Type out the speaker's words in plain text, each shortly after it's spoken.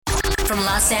from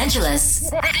Los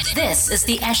Angeles, this is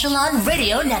the Echelon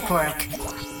Radio Network.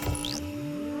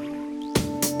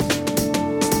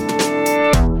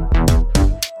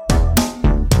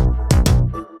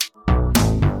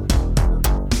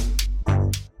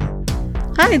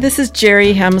 Hi, this is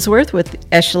Jerry Hemsworth with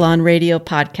Echelon Radio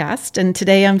Podcast, and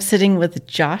today I'm sitting with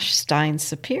Josh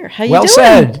Stein-Sapir. How you doing? Well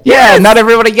said. Yeah, not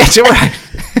everybody gets it right.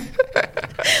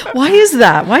 Why is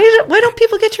that? Why don't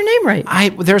people get your name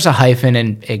right? There's a hyphen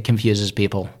and it confuses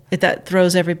people. That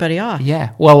throws everybody off.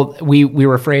 Yeah. Well, we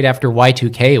were afraid after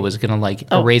Y2K it was going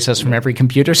to erase us from every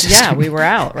computer system. Yeah, we were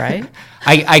out, right?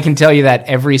 I can tell you that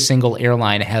every single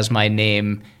airline has my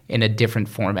name in a different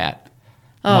format.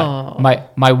 Oh.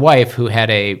 My wife, who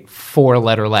had a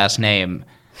 4-letter last name,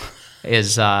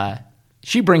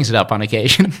 she brings it up on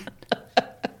occasion.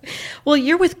 Well,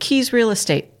 you're with Keys Real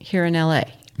Estate here in LA.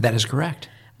 That is correct.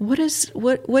 What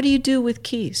do you do with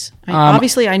Keys?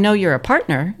 Obviously, I know you're a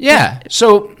partner. Yeah.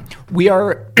 So we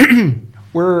are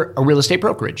we're a real estate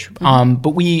brokerage. Mm-hmm.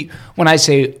 But when I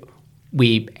say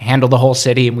we handle the whole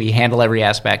city and we handle every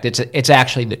aspect, it's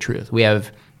actually the truth. We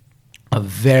have a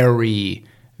very,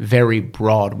 very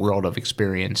broad world of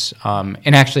experience.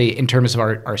 And actually, in terms of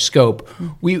our scope,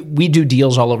 we do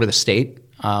deals all over the state.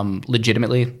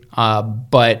 Legitimately,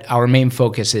 but our main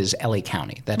focus is LA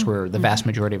County. That's where the vast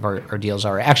majority of our deals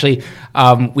are. Actually,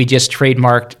 we just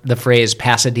trademarked the phrase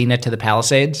Pasadena to the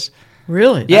Palisades.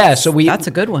 Really? That's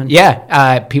a good one.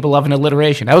 Yeah, people love an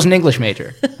alliteration. I was an English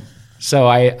major, so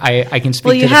I can speak.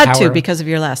 Well, you to the had power. to because of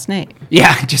your last name.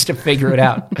 Yeah, just to figure it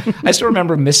out. I still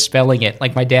remember misspelling it.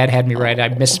 Like my dad had me write it. I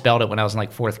misspelled it when I was in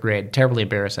 4th grade. Terribly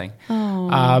embarrassing.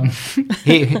 Oh.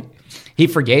 He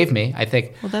forgave me, I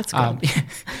think. Well, that's good.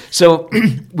 So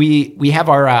we have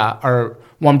our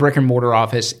one brick and mortar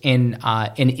office in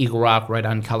Eagle Rock, right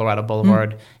on Colorado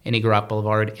Boulevard, in Eagle Rock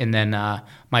Boulevard, and then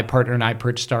my partner and I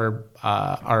purchased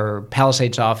our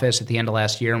Palisades office at the end of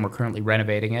last year, and we're currently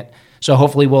renovating it. So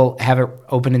hopefully we'll have it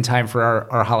open in time for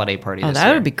our holiday party. Oh,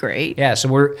 that would be great. Yeah, so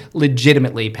we're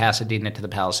legitimately Pasadena to the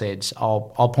Palisades,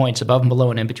 all points above and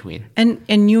below and in between.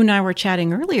 And you and I were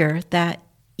chatting earlier that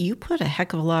you put a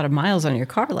heck of a lot of miles on your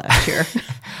car last year.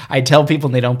 I tell people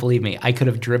and they don't believe me. I could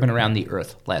have driven around the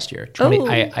earth last year.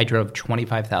 I drove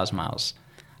 25,000 miles.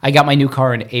 I got my new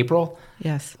car in April.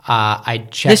 Yes. I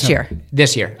checked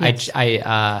This year. Yes.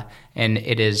 And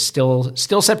it is still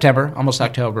September, almost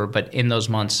October, but in those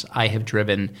months I have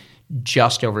driven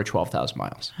just over 12,000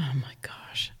 miles. Oh my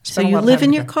gosh. So you live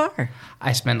in your car.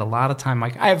 I spend a lot of time. I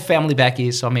have family back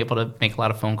east, so I'm able to make a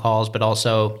lot of phone calls, but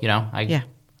also,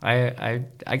 I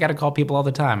got to call people all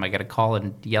the time. I got to call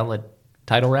and yell at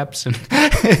title reps. And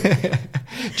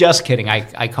just kidding.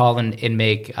 I call and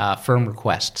make firm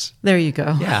requests. There you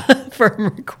go. Yeah.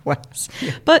 Firm requests.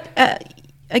 Yeah. But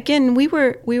again, we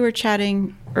were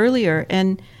chatting earlier,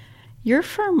 and your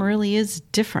firm really is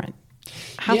different.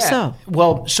 How so?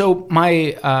 Well, so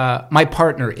my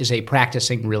partner is a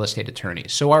practicing real estate attorney.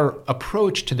 So our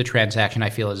approach to the transaction, I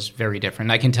feel, is very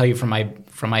different. I can tell you from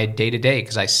my day-to-day,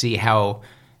 because I see how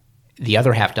the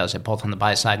other half does it, both on the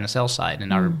buy side and the sell side,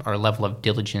 and our level of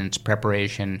diligence,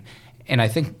 preparation, and I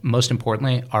think most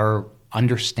importantly, our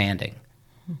understanding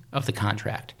of the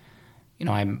contract.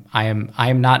 I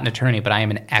am not an attorney, but I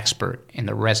am an expert in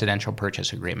the residential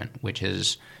purchase agreement, which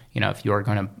is, if you are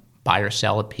going to buy or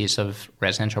sell a piece of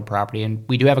residential property, and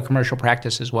we do have a commercial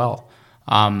practice as well.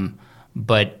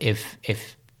 But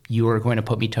if you are going to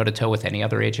put me toe-to-toe with any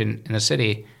other agent in the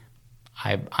city,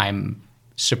 I'm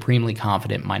supremely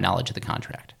confident in my knowledge of the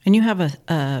contract. And you have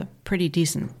a pretty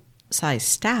decent sized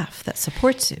staff that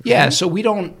supports you. Yeah, right? so we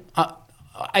don't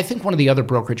I think one of the other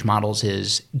brokerage models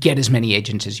is get as many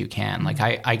agents as you can. Like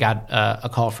I got a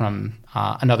call from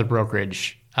another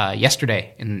brokerage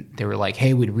yesterday, and they were like,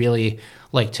 hey, we'd really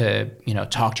like to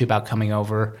talk to you about coming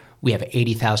over. We have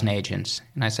 80,000 agents.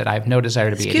 And I said, I have no desire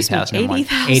to be 80,000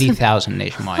 80,000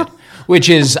 nationwide, which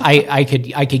is, I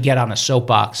could get on a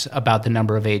soapbox about the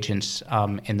number of agents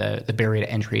and the barrier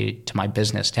to entry to my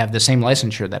business to have the same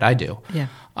licensure that I do. Yeah.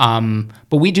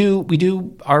 But we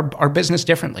do our business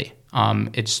differently.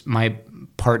 It's my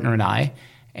partner and I,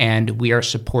 and we are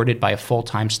supported by a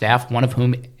full-time staff, one of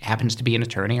whom happens to be an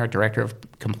attorney. Our director of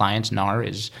compliance, Nar,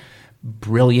 is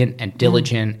brilliant and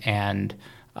diligent, and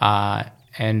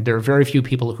there are very few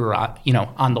people who are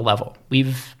on the level.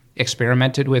 We've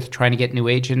experimented with trying to get new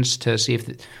agents to see if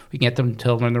we can get them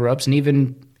to learn the ropes, and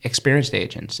even experienced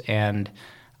agents. And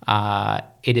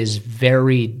it is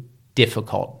very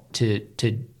difficult to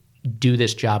do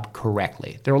this job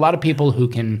correctly. There are a lot of people who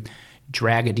can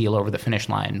drag a deal over the finish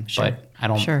line, but I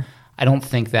don't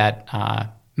think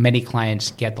that many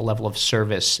clients get the level of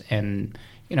service and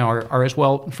are as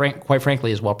well, quite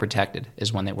frankly, as well protected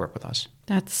as when they work with us.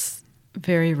 That's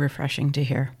very refreshing to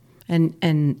hear.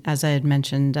 And as I had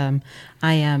mentioned,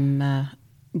 I am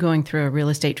going through a real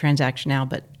estate transaction now,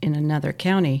 but in another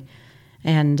county,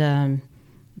 and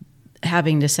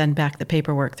having to send back the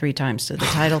paperwork 3 times to the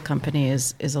title company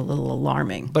is a little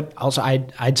alarming. But also,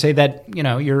 I'd say that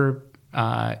your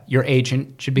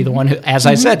agent should be the one who, as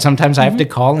I said, sometimes I have to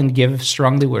call and give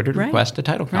strongly worded requests to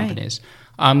title companies.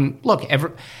 Look,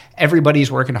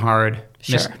 everybody's working hard.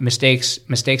 Sure.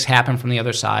 Mistakes happen from the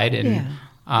other side, and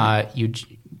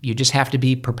you just have to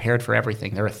be prepared for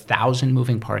everything. There are 1,000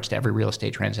 moving parts to every real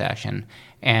estate transaction,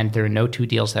 and there are no 2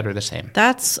 deals that are the same.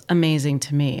 That's amazing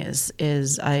to me.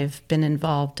 Is I've been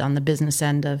involved on the business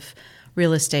end of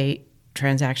real estate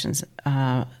transactions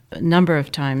a number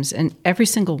of times, and every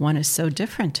single one is so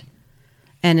different.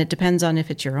 And it depends on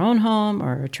if it's your own home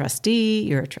or a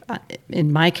trustee.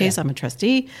 In my case, I'm a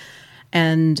trustee,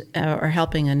 and or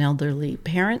helping an elderly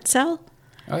parent sell.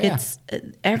 Oh, yeah.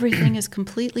 Everything is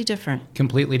completely different.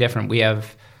 Completely different. We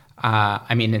have,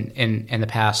 in the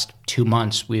past 2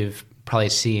 months, we've probably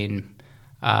seen,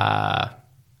 every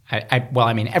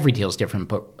deal is different,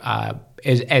 but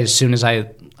as soon as I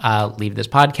leave this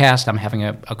podcast, I'm having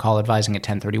a call advising a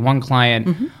 1031 client.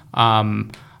 Mm-hmm.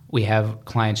 We have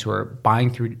clients who are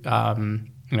buying through,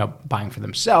 buying for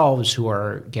themselves, who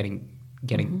are getting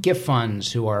gift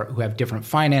funds, who have different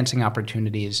financing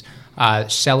opportunities,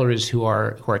 sellers who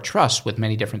are trusts with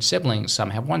many different siblings.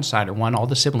 Some have one side or one. All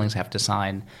the siblings have to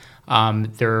sign.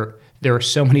 There are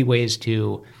so many ways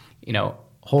to,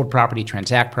 hold property,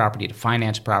 transact property, to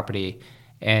finance property,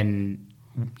 and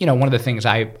one of the things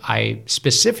I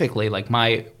specifically like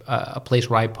a place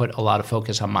where I put a lot of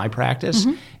focus on my practice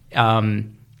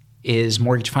is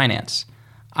mortgage finance.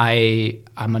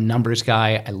 I'm a numbers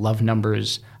guy. I love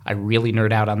numbers. I really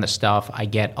nerd out on this stuff. I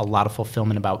get a lot of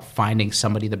fulfillment about finding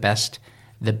somebody the best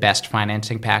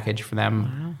financing package for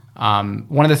them. Wow.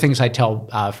 One of the things I tell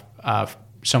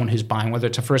someone who's buying, whether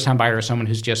it's a first-time buyer or someone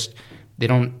who's just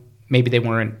maybe they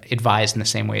weren't advised in the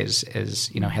same way as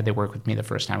had they worked with me the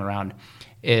first time around,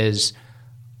 is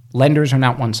lenders are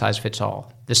not one size fits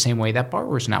all. The same way that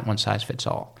borrowers are not one size fits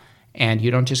all, and you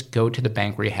don't just go to the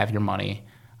bank where you have your money.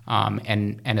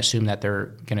 And assume that they're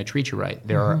going to treat you right.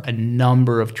 There are a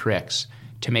number of tricks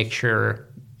to make sure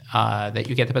that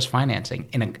you get the best financing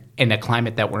in a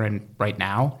climate that we're in right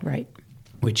now, right?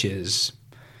 Which is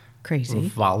crazy,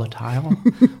 volatile.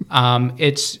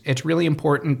 It's really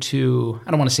important to,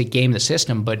 I don't want to say game the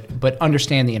system, but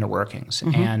understand the inner workings.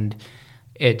 Mm-hmm. And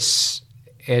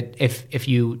if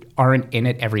you aren't in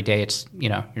it every day, it's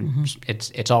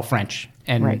it's all French,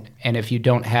 and if you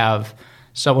don't have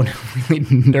someone who really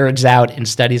nerds out and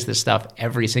studies this stuff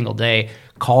every single day,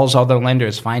 calls all their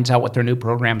lenders, finds out what their new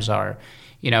programs are.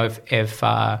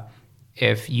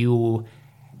 If you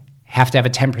have to have a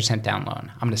 10% down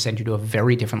loan, I'm going to send you to a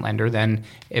very different lender than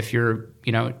if you're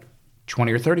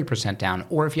 20 or 30% down,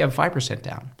 or if you have 5%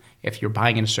 down. If you're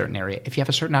buying in a certain area, if you have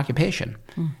a certain occupation,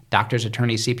 doctors,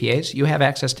 attorneys, CPAs, you have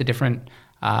access to different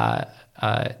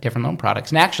loan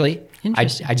products. And actually, I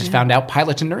just found out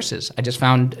pilots and nurses. I just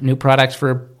found new products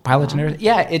for pilots and nurses.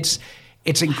 Yeah, it's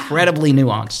incredibly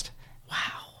nuanced. Wow.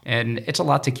 And it's a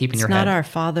lot to keep in your head. It's not our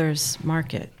father's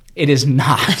market. It is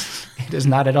not. It is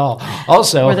not at all.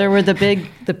 Also, where there were the big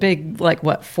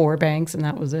 4 banks and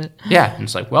that was it. Yeah, and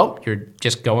it's like, well,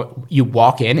 you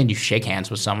walk in and you shake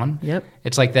hands with someone. Yep.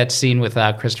 It's like that scene with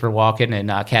Christopher Walken in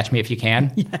Catch Me If You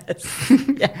Can. Yes.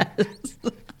 Yes.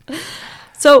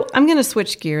 So I'm going to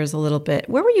switch gears a little bit.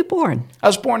 Where were you born? I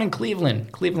was born in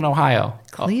Cleveland, Ohio.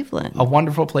 Cleveland. A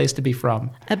wonderful place to be from.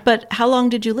 But how long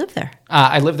did you live there?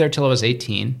 I lived there till I was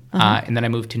 18, and then I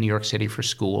moved to New York City for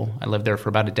school. I lived there for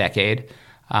about a decade,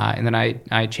 and then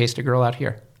I chased a girl out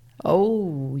here.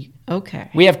 Oh,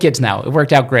 okay. We have kids now. It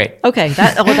worked out great. Okay,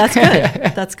 that's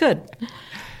good. That's good.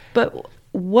 But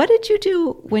what did you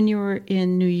do when you were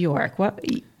in New York?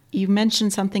 You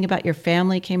mentioned something about your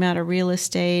family came out of real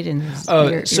estate, and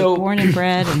you're born and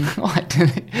bred. And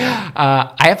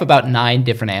I have about 9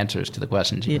 different answers to the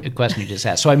question you just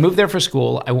asked. So I moved there for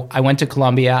school. I went to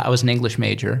Columbia. I was an English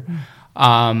major.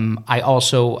 I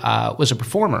also was a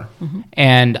performer,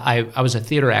 and I was a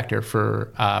theater actor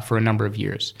for a number of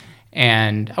years.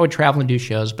 And I would travel and do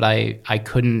shows, but I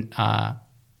couldn't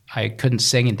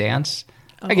sing and dance.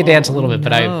 I could dance a little bit,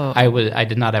 but I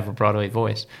did not have a Broadway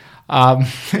voice.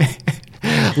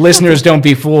 Listeners, don't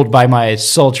be fooled by my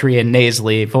sultry and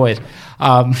nasally voice.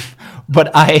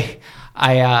 But I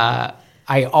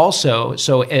also,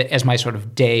 so as my sort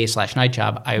of day/night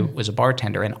job, I was a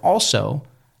bartender, and also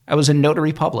I was a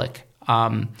notary public.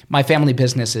 my family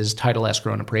business is title,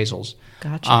 escrow, and appraisals.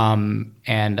 Gotcha.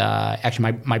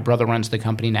 Actually, my brother runs the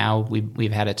company now.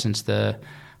 We've had it since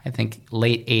I think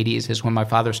late 80s is when my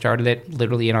father started it,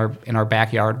 literally in our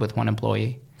backyard with one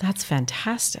employee. That's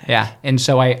fantastic. Yeah, and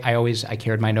so I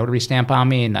carried my notary stamp on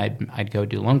me, and I'd go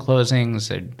do loan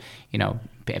closings.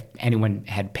 If anyone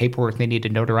had paperwork they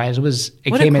needed to notarize,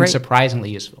 it came in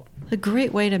surprisingly useful. A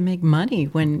great way to make money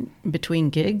when between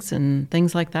gigs and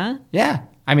things like that. Yeah,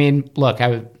 I mean, look,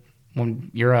 when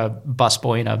you're a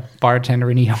busboy and a bartender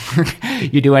in New York,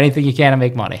 you do anything you can to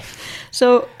make money.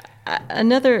 So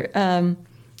another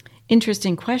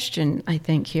interesting question, I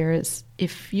think, here is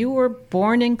if you were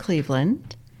born in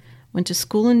Cleveland, went to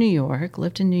school in New York,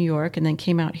 lived in New York, and then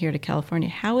came out here to California,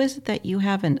 how is it that you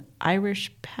have an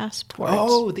Irish passport?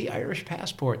 Oh, the Irish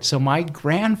passport. So my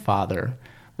grandfather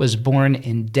was born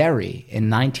in Derry in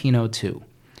 1902.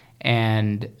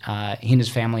 And he and his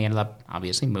family ended up,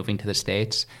 obviously, moving to the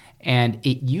States. And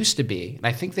it used to be, and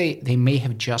I think they may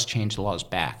have just changed the laws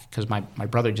back, because my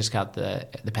brother just got the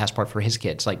passport for his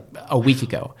kids like a week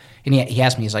ago. And he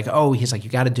asked me, he's like, you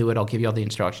got to do it. I'll give you all the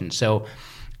instructions. So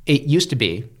it used to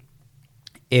be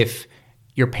if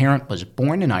your parent was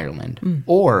born in Ireland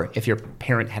or if your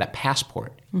parent had a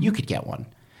passport, you could get one.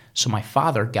 So my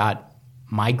father got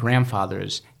my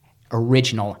grandfather's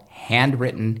original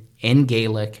handwritten in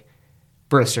Gaelic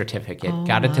birth certificate,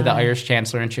 got it to the Irish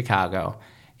Chancellor in Chicago,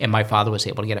 and my father was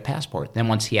able to get a passport. Then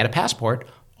once he had a passport,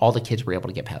 all the kids were able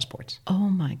to get passports. Oh,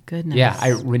 my goodness. Yeah, I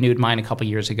renewed mine a couple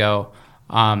years ago.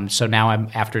 So now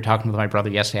after talking with my brother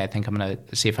yesterday, I think I'm going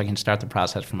to see if I can start the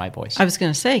process for my boys. I was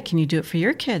going to say, can you do it for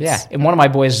your kids? Yeah, and one of my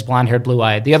boys is blonde-haired,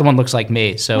 blue-eyed. The other one looks like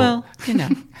me. So well,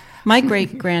 my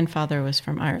great-grandfather was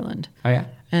from Ireland. Oh, yeah?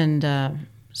 And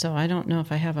so I don't know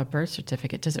if I have a birth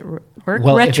certificate. Does it work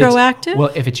retroactive?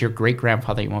 If it's your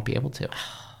great-grandfather, you won't be able to.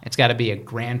 It's got to be a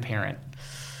grandparent.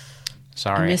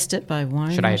 Sorry. I missed it by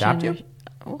one. Should I adopt you?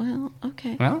 Well,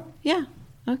 okay. Well? Yeah.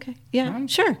 Okay. Yeah,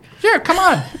 sure. Sure, come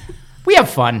on. We have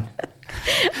fun.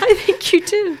 I think you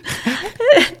do.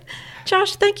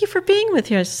 Josh, thank you for being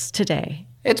with us today.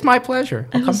 It's my pleasure.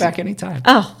 I'll come back anytime.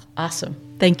 Oh, awesome.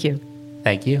 Thank you.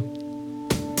 Thank you.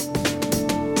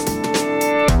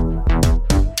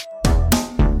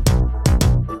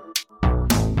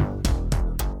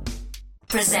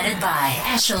 Presented by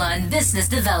Echelon Business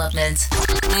Development.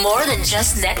 More than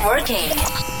just networking.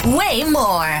 Way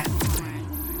more.